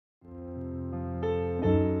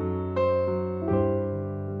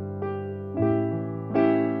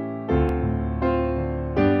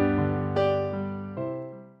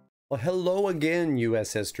hello again,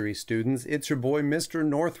 U.S. history students. It's your boy, Mr.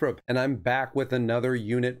 Northrop, and I'm back with another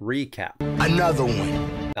unit recap. Another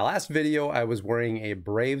one. Now, last video, I was wearing a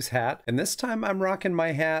Braves hat, and this time I'm rocking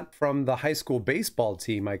my hat from the high school baseball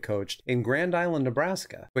team I coached in Grand Island,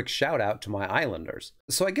 Nebraska. Quick shout out to my Islanders.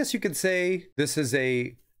 So I guess you could say this is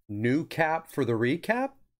a new cap for the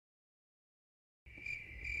recap?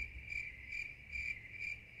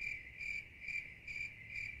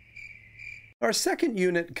 Our second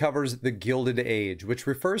unit covers the Gilded Age, which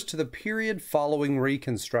refers to the period following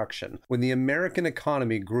Reconstruction, when the American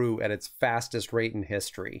economy grew at its fastest rate in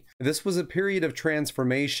history. This was a period of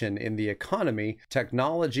transformation in the economy,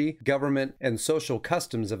 technology, government, and social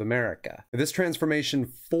customs of America. This transformation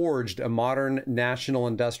forged a modern national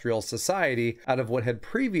industrial society out of what had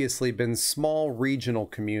previously been small regional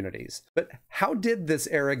communities. But how did this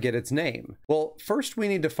era get its name? Well, first we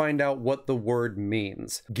need to find out what the word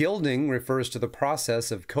means. Gilding refers to the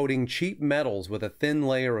process of coating cheap metals with a thin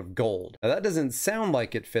layer of gold. Now that doesn't sound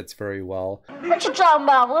like it fits very well. What you talking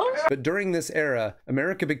about, Willis? But during this era,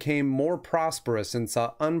 America became more prosperous and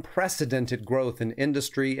saw unprecedented growth in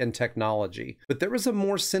industry and technology. But there was a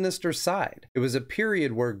more sinister side. It was a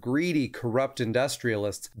period where greedy, corrupt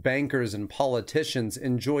industrialists, bankers, and politicians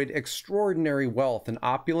enjoyed extraordinary wealth and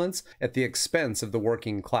opulence at the expense of the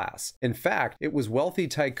working class. In fact, it was wealthy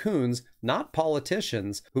tycoons, not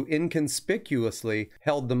politicians, who inconspicuously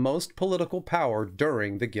held the most political power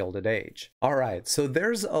during the Gilded Age. Alright, so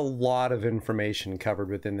there's a lot of information covered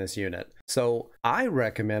within this unit. So I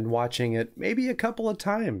recommend watching it maybe a couple of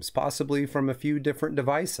times, possibly from a few different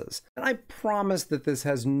devices. And I promise that this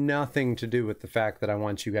has nothing to do with the fact that I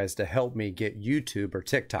want you guys to help me get YouTube or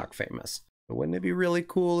TikTok famous. But wouldn't it be really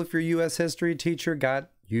cool if your US history teacher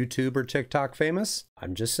got YouTube or TikTok famous?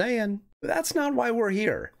 I'm just saying. But that's not why we're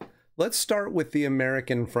here. Let's start with the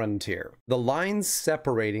American frontier, the lines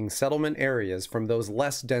separating settlement areas from those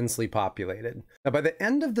less densely populated. Now, by the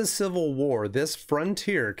end of the Civil War, this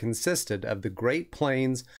frontier consisted of the Great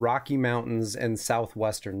Plains, Rocky Mountains, and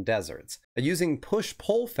southwestern deserts. Using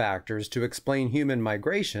push-pull factors to explain human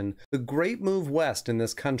migration, the Great Move West in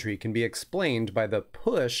this country can be explained by the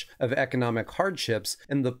push of economic hardships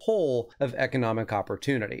and the pull of economic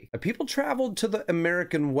opportunity. People traveled to the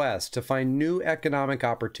American West to find new economic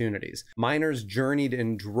opportunities. Miners journeyed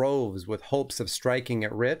in droves with hopes of striking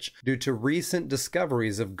it rich due to recent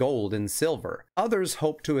discoveries of gold and silver. Others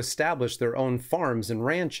hoped to establish their own farms and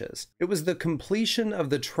ranches. It was the completion of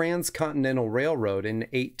the Transcontinental Railroad in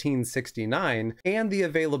 1869 and the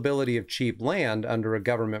availability of cheap land under a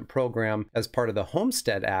government program as part of the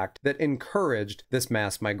Homestead Act that encouraged this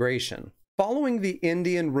mass migration. Following the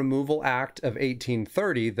Indian Removal Act of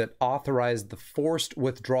 1830 that authorized the forced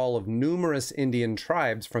withdrawal of numerous Indian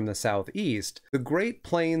tribes from the southeast, the Great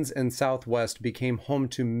Plains and Southwest became home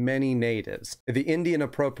to many natives. The Indian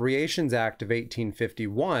Appropriations Act of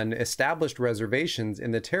 1851 established reservations in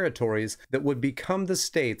the territories that would become the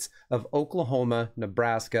states of Oklahoma,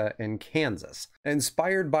 Nebraska, and Kansas.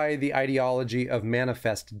 Inspired by the ideology of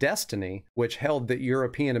manifest destiny, which held that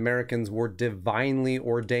European Americans were divinely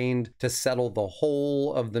ordained to settle the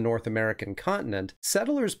whole of the North American continent,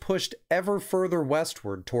 settlers pushed ever further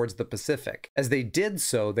westward towards the Pacific. As they did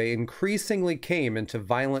so, they increasingly came into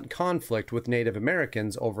violent conflict with Native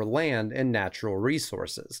Americans over land and natural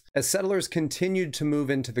resources. As settlers continued to move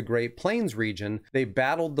into the Great Plains region, they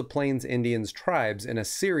battled the Plains Indians tribes in a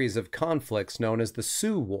series of conflicts known as the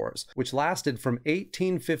Sioux Wars, which lasted from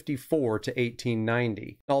 1854 to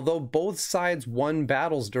 1890. Although both sides won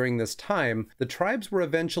battles during this time, the tribes were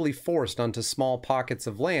eventually forced onto small pockets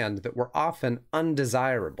of land that were often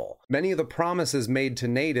undesirable. Many of the promises made to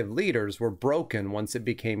native leaders were broken once it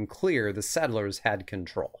became clear the settlers had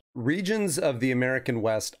control. Regions of the American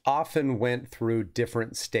West often went through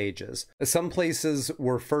different stages. Some places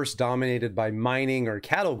were first dominated by mining or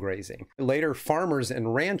cattle grazing. Later, farmers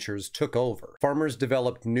and ranchers took over. Farmers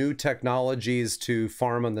developed new technologies to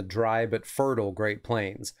farm on the dry but fertile Great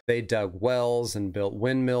Plains. They dug wells and built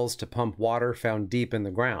windmills to pump water found deep in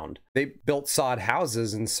the ground. They built sod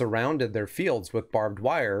houses and surrounded their fields with barbed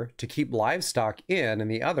wire to keep livestock in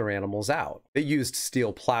and the other animals out. They used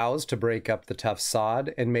steel plows to break up the tough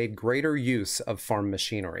sod and made greater use of farm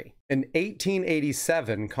machinery. In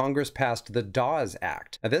 1887, Congress passed the Dawes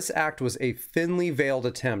Act. Now, this act was a thinly veiled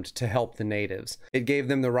attempt to help the natives. It gave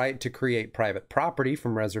them the right to create private property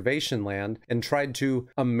from reservation land and tried to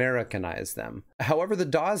Americanize them. However, the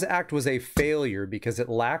Dawes Act was a failure because it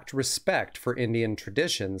lacked respect for Indian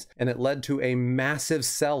traditions and it led to a massive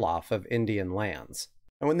sell-off of Indian lands.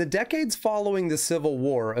 Now, in the decades following the Civil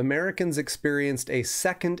War, Americans experienced a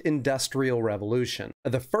second industrial revolution.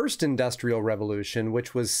 The first industrial revolution,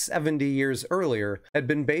 which was 70 years earlier, had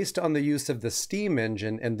been based on the use of the steam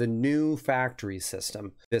engine and the new factory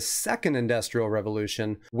system. This second industrial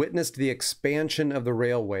revolution witnessed the expansion of the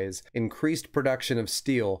railways, increased production of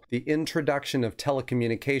steel, the introduction of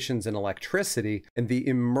telecommunications and electricity, and the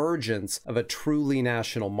emergence of a truly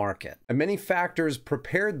national market. And many factors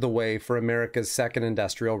prepared the way for America's second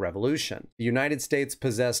industrial revolution. The United States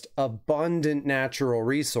possessed abundant natural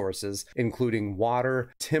resources, including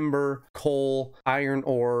water, timber, coal, iron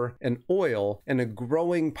ore, and oil, and a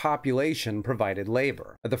growing population provided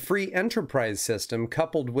labor. The free enterprise system,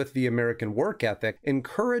 coupled with the American work ethic,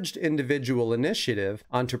 encouraged individual initiative,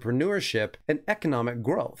 entrepreneurship, and economic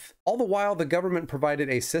growth. All the while, the government provided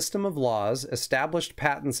a system of laws, established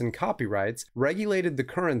patents and copyrights, regulated the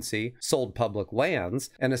currency, sold public lands,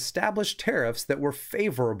 and established tariffs that were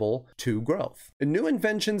favorable to growth. And new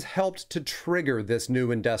inventions helped to trigger this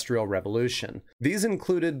new industrial revolution. These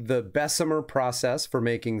included the Bessemer process for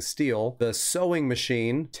making steel, the sewing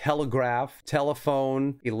machine, telegraph,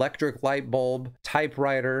 telephone, electric light bulb,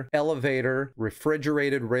 typewriter, elevator,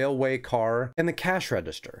 refrigerated railway car, and the cash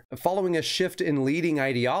register. Following a shift in leading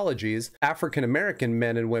ideologies, African American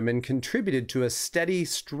men and women contributed to a steady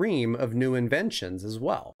stream of new inventions as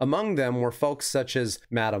well. Among them were folks such as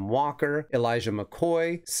Madam Walker, Elijah McCoy,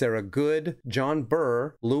 Sarah Good, John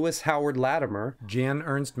Burr, Lewis Howard Latimer, Jan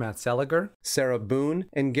Ernst Matzeliger, Sarah Boone,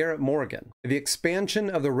 and Garrett Morgan. The expansion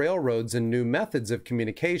of the railroads and new methods of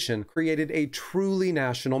communication created a truly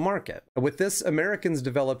national market. With this, Americans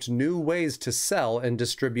developed new ways to sell and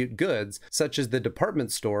distribute goods, such as the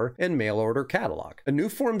department store and mail order catalog. New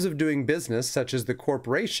forms of doing business, such as the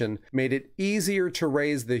corporation, made it easier to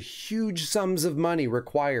raise the huge sums of money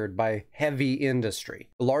required by heavy industry.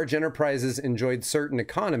 Large enterprises enjoyed certain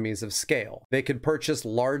economies of scale. They could purchase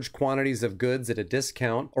large quantities of goods at a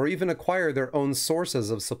discount or even acquire their own sources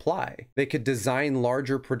of supply. They could design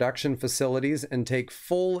larger production facilities and take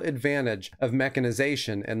full advantage of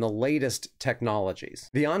mechanization and the latest technologies.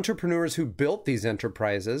 The entrepreneurs who built these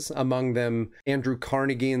enterprises, among them Andrew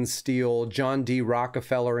Carnegie in steel, John D.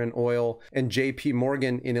 Rockefeller in oil, and J.P.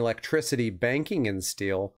 Morgan in electricity, banking, and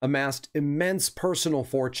steel, amassed immense personal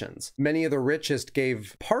fortunes. Many of the richest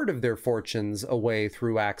gave part of their fortunes away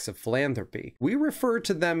through acts of philanthropy. We refer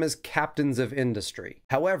to them as captains of industry.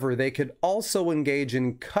 However, they could also engage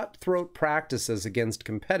in cutthroat practices against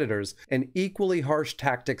competitors and equally harsh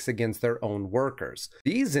tactics against their own workers.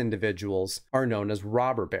 These individuals are known as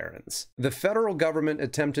robber barons. The federal government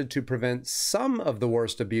attempted to prevent some of the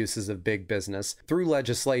worst abuses of big business through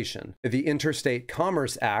legislation. The Interstate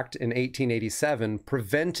Commerce Act in 1887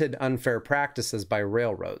 prevented unfair practices by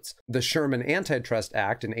railroads. The Sherman Antitrust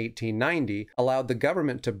Act in 1890 allowed the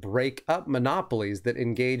government to break up monopolies that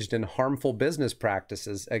engaged in harmful business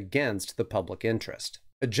practices against the public interest.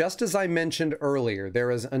 Just as I mentioned earlier,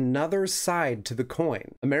 there is another side to the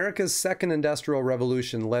coin. America's second industrial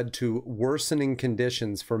revolution led to worsening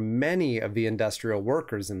conditions for many of the industrial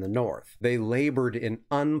workers in the North. They labored in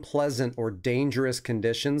unpleasant or dangerous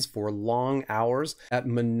conditions for long hours at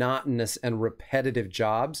monotonous and repetitive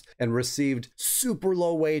jobs and received super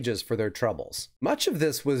low wages for their troubles. Much of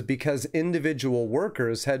this was because individual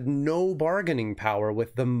workers had no bargaining power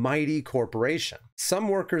with the mighty corporation. Some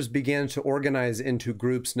workers began to organize into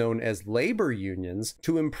groups known as labor unions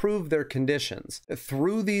to improve their conditions.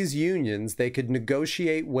 Through these unions, they could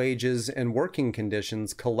negotiate wages and working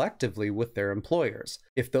conditions collectively with their employers.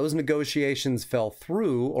 If those negotiations fell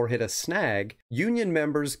through or hit a snag, union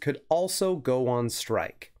members could also go on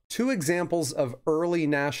strike. Two examples of early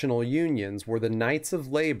national unions were the Knights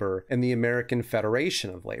of Labor and the American Federation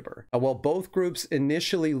of Labor. While both groups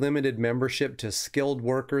initially limited membership to skilled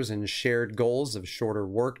workers and shared goals of shorter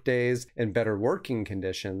work days and better working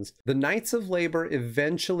conditions, the Knights of Labor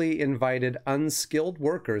eventually invited unskilled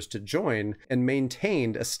workers to join and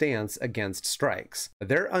maintained a stance against strikes.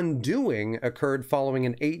 Their undoing occurred following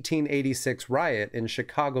an 1886 riot in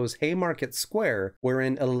Chicago's Haymarket Square,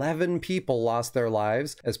 wherein 11 people lost their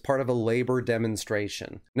lives as part of a labor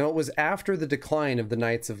demonstration. Now, it was after the decline of the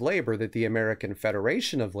Knights of Labor that the American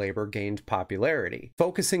Federation of Labor gained popularity.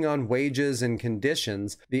 Focusing on wages and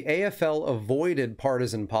conditions, the AFL avoided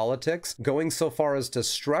partisan politics, going so far as to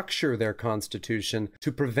structure their constitution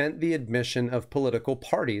to prevent the admission of political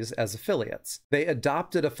parties as affiliates. They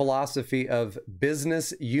adopted a philosophy of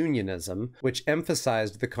business unionism, which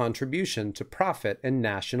emphasized the contribution to profit and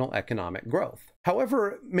national economic growth.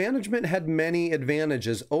 However, management had many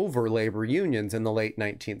advantages over labor unions in the late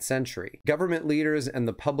 19th century. Government leaders and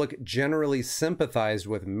the public generally sympathized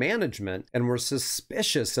with management and were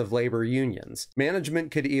suspicious of labor unions. Management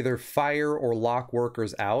could either fire or lock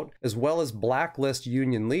workers out, as well as blacklist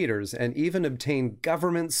union leaders and even obtain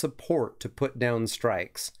government support to put down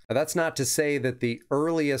strikes. Now, that's not to say that the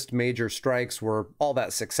earliest major strikes were all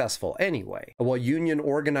that successful anyway. While union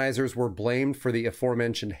organizers were blamed for the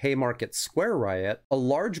aforementioned Haymarket Square riot, a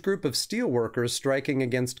large group of steelworkers striking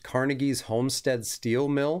against Carnegie's Homestead Steel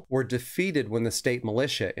Mill were defeated when the state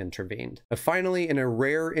militia intervened. Finally, in a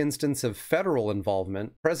rare instance of federal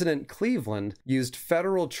involvement, President Cleveland used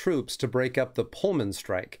federal troops to break up the Pullman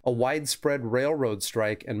strike, a widespread railroad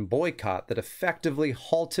strike and boycott that effectively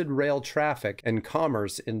halted rail traffic and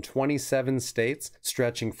commerce in 27 states,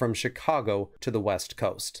 stretching from Chicago to the West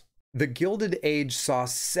Coast. The Gilded Age saw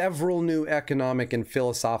several new economic and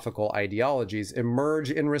philosophical ideologies emerge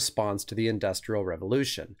in response to the Industrial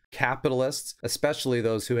Revolution. Capitalists, especially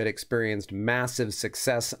those who had experienced massive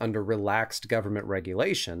success under relaxed government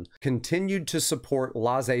regulation, continued to support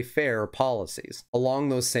laissez-faire policies. Along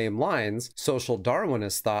those same lines, social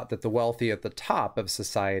Darwinists thought that the wealthy at the top of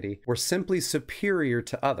society were simply superior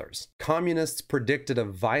to others. Communists predicted a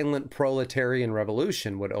violent proletarian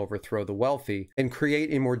revolution would overthrow the wealthy and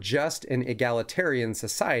create a more just and egalitarian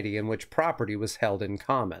society in which property was held in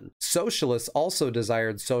common. Socialists also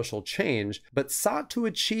desired social change, but sought to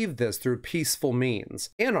achieve this through peaceful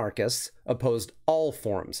means. Anarchists opposed all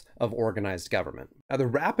forms of organized government. Now, the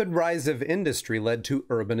rapid rise of industry led to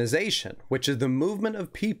urbanization, which is the movement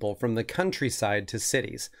of people from the countryside to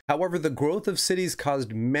cities. However, the growth of cities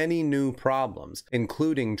caused many new problems,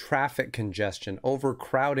 including traffic congestion,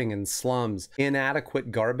 overcrowding in slums,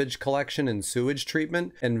 inadequate garbage collection and sewage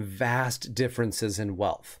treatment, and vast differences in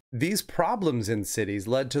wealth. These problems in cities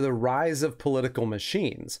led to the rise of political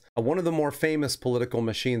machines. One of the more famous political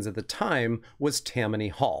machines at the time was Tammany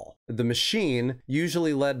Hall. The machine,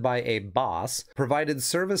 usually led by a boss, provided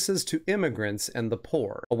services to immigrants and the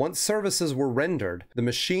poor. Once services were rendered, the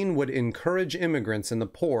machine would encourage immigrants and the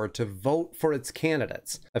poor to vote for its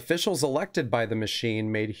candidates. Officials elected by the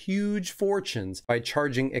machine made huge fortunes by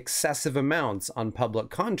charging excessive amounts on public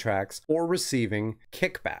contracts or receiving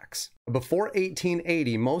kickbacks. Before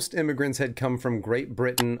 1880, most immigrants had come from Great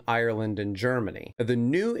Britain, Ireland, and Germany. The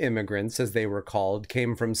new immigrants, as they were called,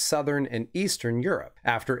 came from Southern and Eastern Europe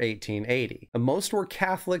after 1880. Most were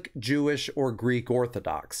Catholic, Jewish, or Greek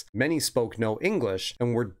Orthodox. Many spoke no English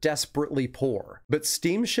and were desperately poor. But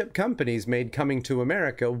steamship companies made coming to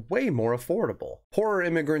America way more affordable. Poorer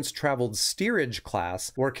immigrants traveled steerage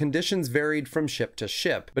class, where conditions varied from ship to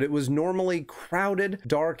ship, but it was normally crowded,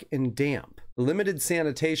 dark, and damp. Limited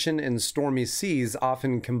sanitation and stormy seas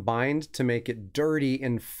often combined to make it dirty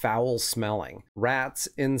and foul-smelling. Rats,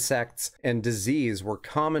 insects, and disease were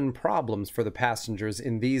common problems for the passengers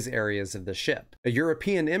in these areas of the ship.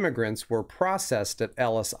 European immigrants were processed at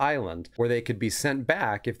Ellis Island, where they could be sent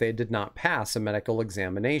back if they did not pass a medical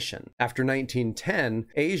examination. After 1910,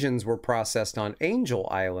 Asians were processed on Angel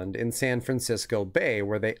Island in San Francisco Bay,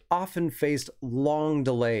 where they often faced long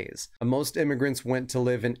delays. Most immigrants went to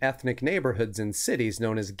live in ethnic neighborhoods in cities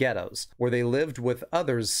known as ghettos, where they lived with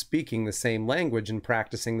others speaking the same language and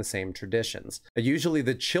practicing the same traditions. Usually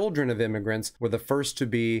the children of immigrants were the first to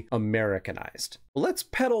be Americanized. Let's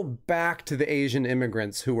pedal back to the Asian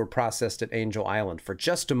immigrants who were processed at Angel Island for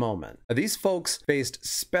just a moment. These folks faced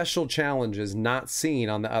special challenges not seen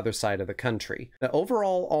on the other side of the country.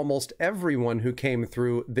 Overall, almost everyone who came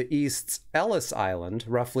through the East's Ellis Island,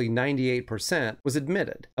 roughly 98%, was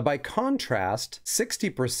admitted. By contrast,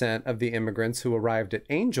 60% of the immigrants who arrived at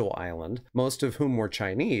Angel Island, most of whom were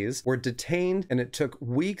Chinese, were detained, and it took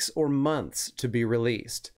weeks or months to be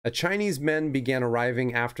released. Chinese men began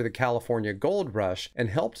arriving after the California Gold Rush and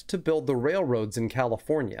helped to build the railroads in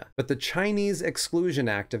California. But the Chinese Exclusion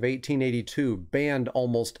Act of 1882 banned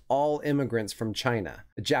almost all immigrants from China.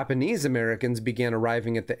 The Japanese Americans began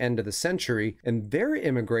arriving at the end of the century, and their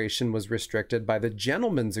immigration was restricted by the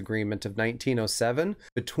Gentleman's Agreement of 1907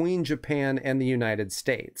 between Japan and the United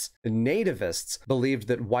States. The nativists believed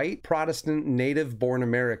that white Protestant native-born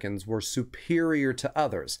Americans were superior to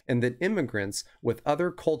others, and that immigrants with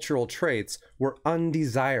other cultural traits were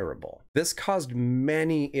undesirable. This caused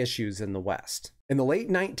many issues in the West. In the late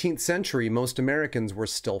 19th century, most Americans were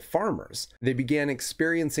still farmers. They began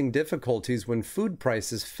experiencing difficulties when food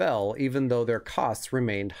prices fell, even though their costs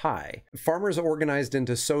remained high. Farmers organized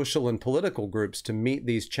into social and political groups to meet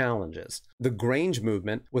these challenges. The Grange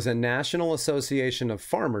movement was a national association of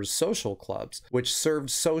farmers' social clubs, which served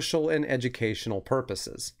social and educational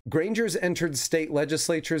purposes. Grangers entered state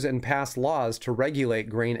legislatures and passed laws to regulate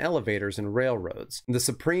grain elevators and railroads. The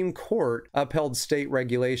Supreme Court upheld state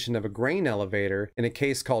regulation of a grain elevator in a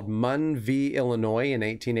case called Munn v. Illinois in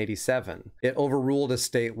 1887. It overruled a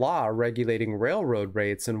state law regulating railroad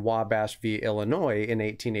rates in Wabash v. Illinois in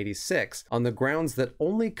 1886 on the grounds that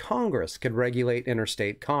only Congress could regulate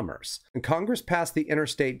interstate commerce. And Congress passed the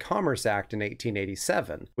Interstate Commerce Act in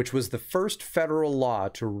 1887, which was the first federal law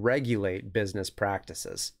to regulate business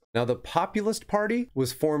practices. Now, the Populist Party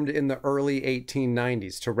was formed in the early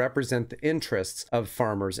 1890s to represent the interests of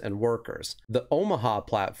farmers and workers. The Omaha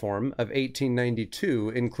Platform of 1892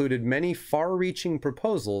 included many far-reaching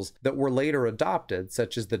proposals that were later adopted,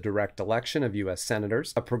 such as the direct election of U.S.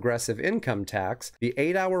 senators, a progressive income tax, the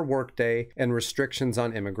 8-hour workday, and restrictions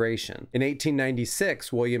on immigration. In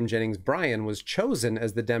 1896, William Jennings Bryan was chosen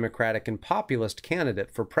as the Democratic and Populist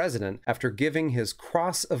candidate for president after giving his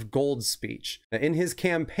Cross of Gold speech. Now, in his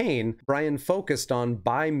campaign, Bryan focused on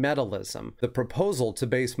bimetallism, the proposal to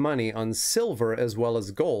base money on silver as well as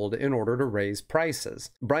gold in order to raise prices.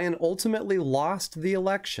 Bryan ultimately lost the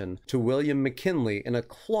election to William McKinley in a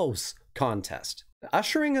close contest.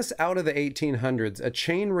 Ushering us out of the 1800s, a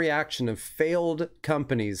chain reaction of failed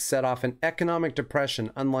companies set off an economic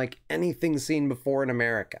depression unlike anything seen before in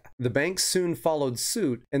America. The banks soon followed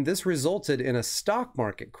suit, and this resulted in a stock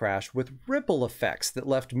market crash with ripple effects that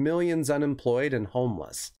left millions unemployed and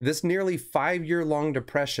homeless. This nearly 5-year-long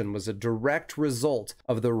depression was a direct result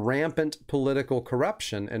of the rampant political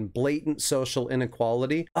corruption and blatant social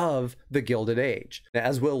inequality of the Gilded Age. Now,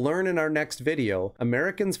 as we'll learn in our next video,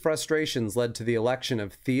 Americans' frustrations led to the election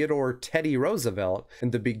of Theodore Teddy Roosevelt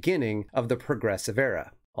and the beginning of the Progressive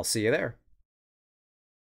Era. I'll see you there.